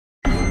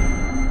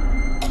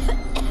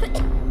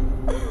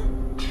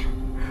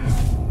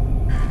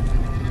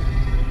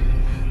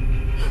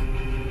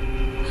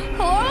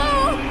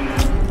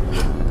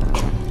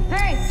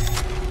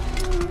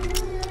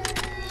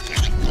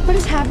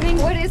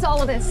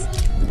all of this?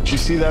 Did you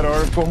see that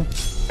article?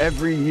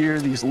 Every year,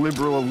 these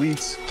liberal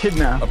elites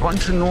kidnap a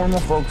bunch of normal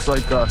folks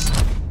like us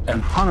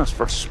and hunt us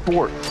for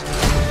sport.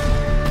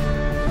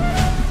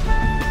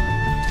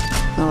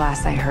 The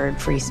last I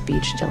heard, free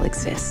speech still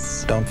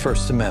exists. Don't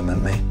First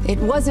Amendment me. It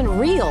wasn't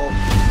real.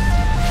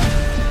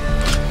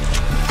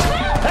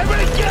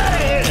 Everybody get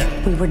out of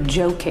here! We were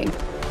joking.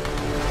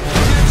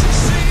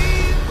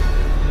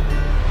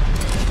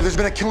 There's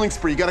been a killing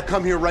spree. You gotta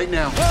come here right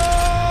now.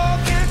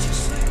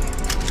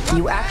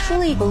 You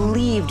actually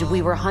believed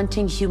we were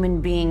hunting human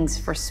beings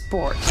for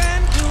sport.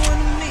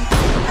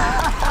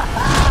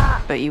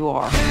 But you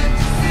are.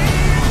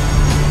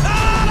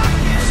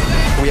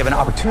 We have an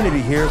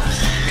opportunity here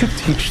to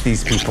teach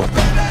these people.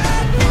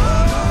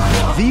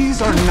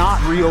 These are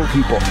not real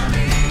people.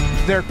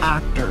 They're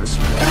actors.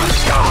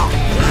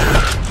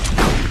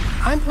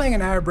 I'm playing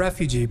an Arab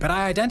refugee, but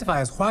I identify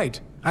as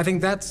white. I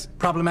think that's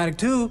problematic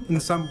too,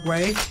 in some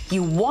way.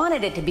 You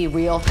wanted it to be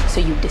real, so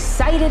you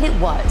decided it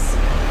was.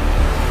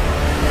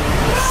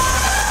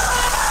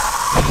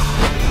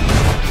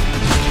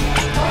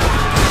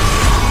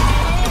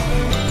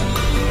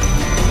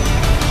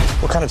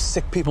 What kind of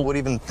sick people would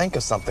even think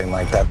of something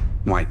like that?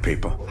 White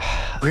people.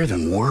 We're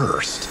the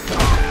worst.